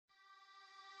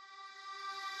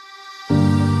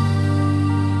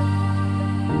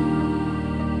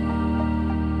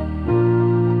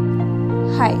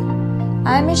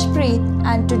I'm Ishpreet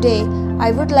and today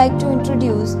I would like to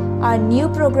introduce our new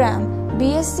program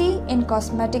B.sc in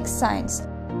Cosmetic Science.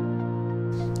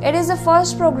 It is the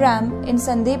first program in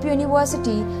Science-Sandip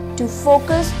University to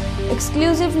focus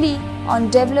exclusively on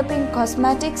developing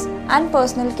cosmetics and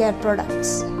personal care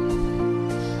products.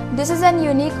 This is a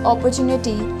unique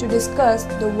opportunity to discuss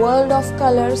the world of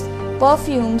colors,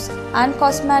 perfumes and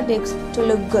cosmetics to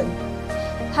look good.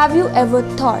 Have you ever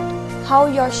thought how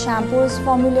your shampoo is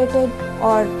formulated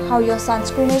or how your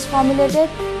sunscreen is formulated?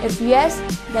 If yes,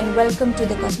 then welcome to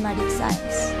the Cosmetic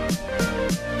Science.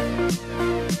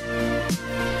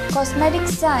 Cosmetic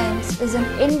science is an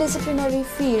interdisciplinary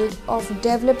field of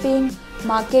developing,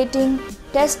 marketing,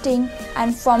 testing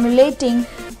and formulating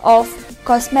of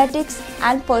cosmetics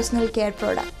and personal care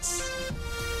products.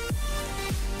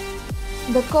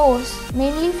 The course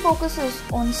mainly focuses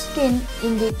on skin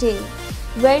in detail,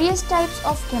 various types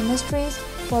of chemistries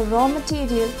for raw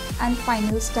material and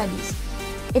final studies.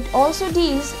 It also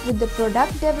deals with the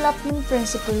product development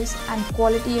principles and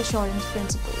quality assurance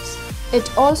principles.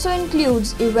 It also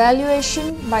includes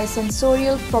evaluation by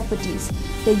sensorial properties.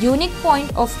 The unique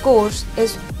point of course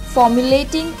is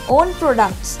formulating own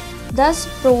products, thus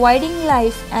providing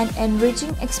life and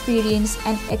enriching experience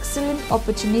and excellent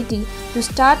opportunity to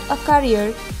start a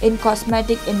career in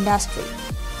cosmetic industry.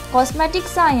 Cosmetic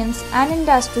science and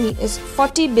industry is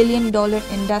 $40 billion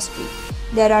industry.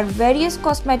 There are various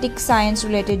cosmetic science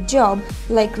related jobs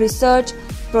like research,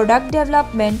 product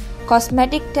development,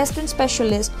 cosmetic testing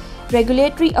specialist,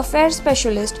 regulatory affairs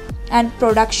specialist and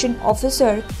production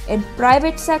officer in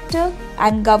private sector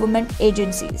and government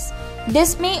agencies.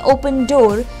 This may open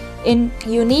door in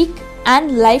unique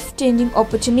and life-changing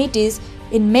opportunities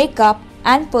in makeup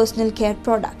and personal care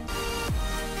products.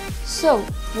 So,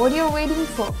 what are you waiting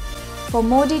for? For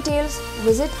more details,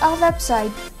 visit our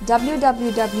website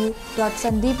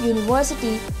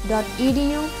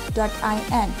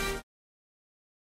www.sandipuniversity.edu.in.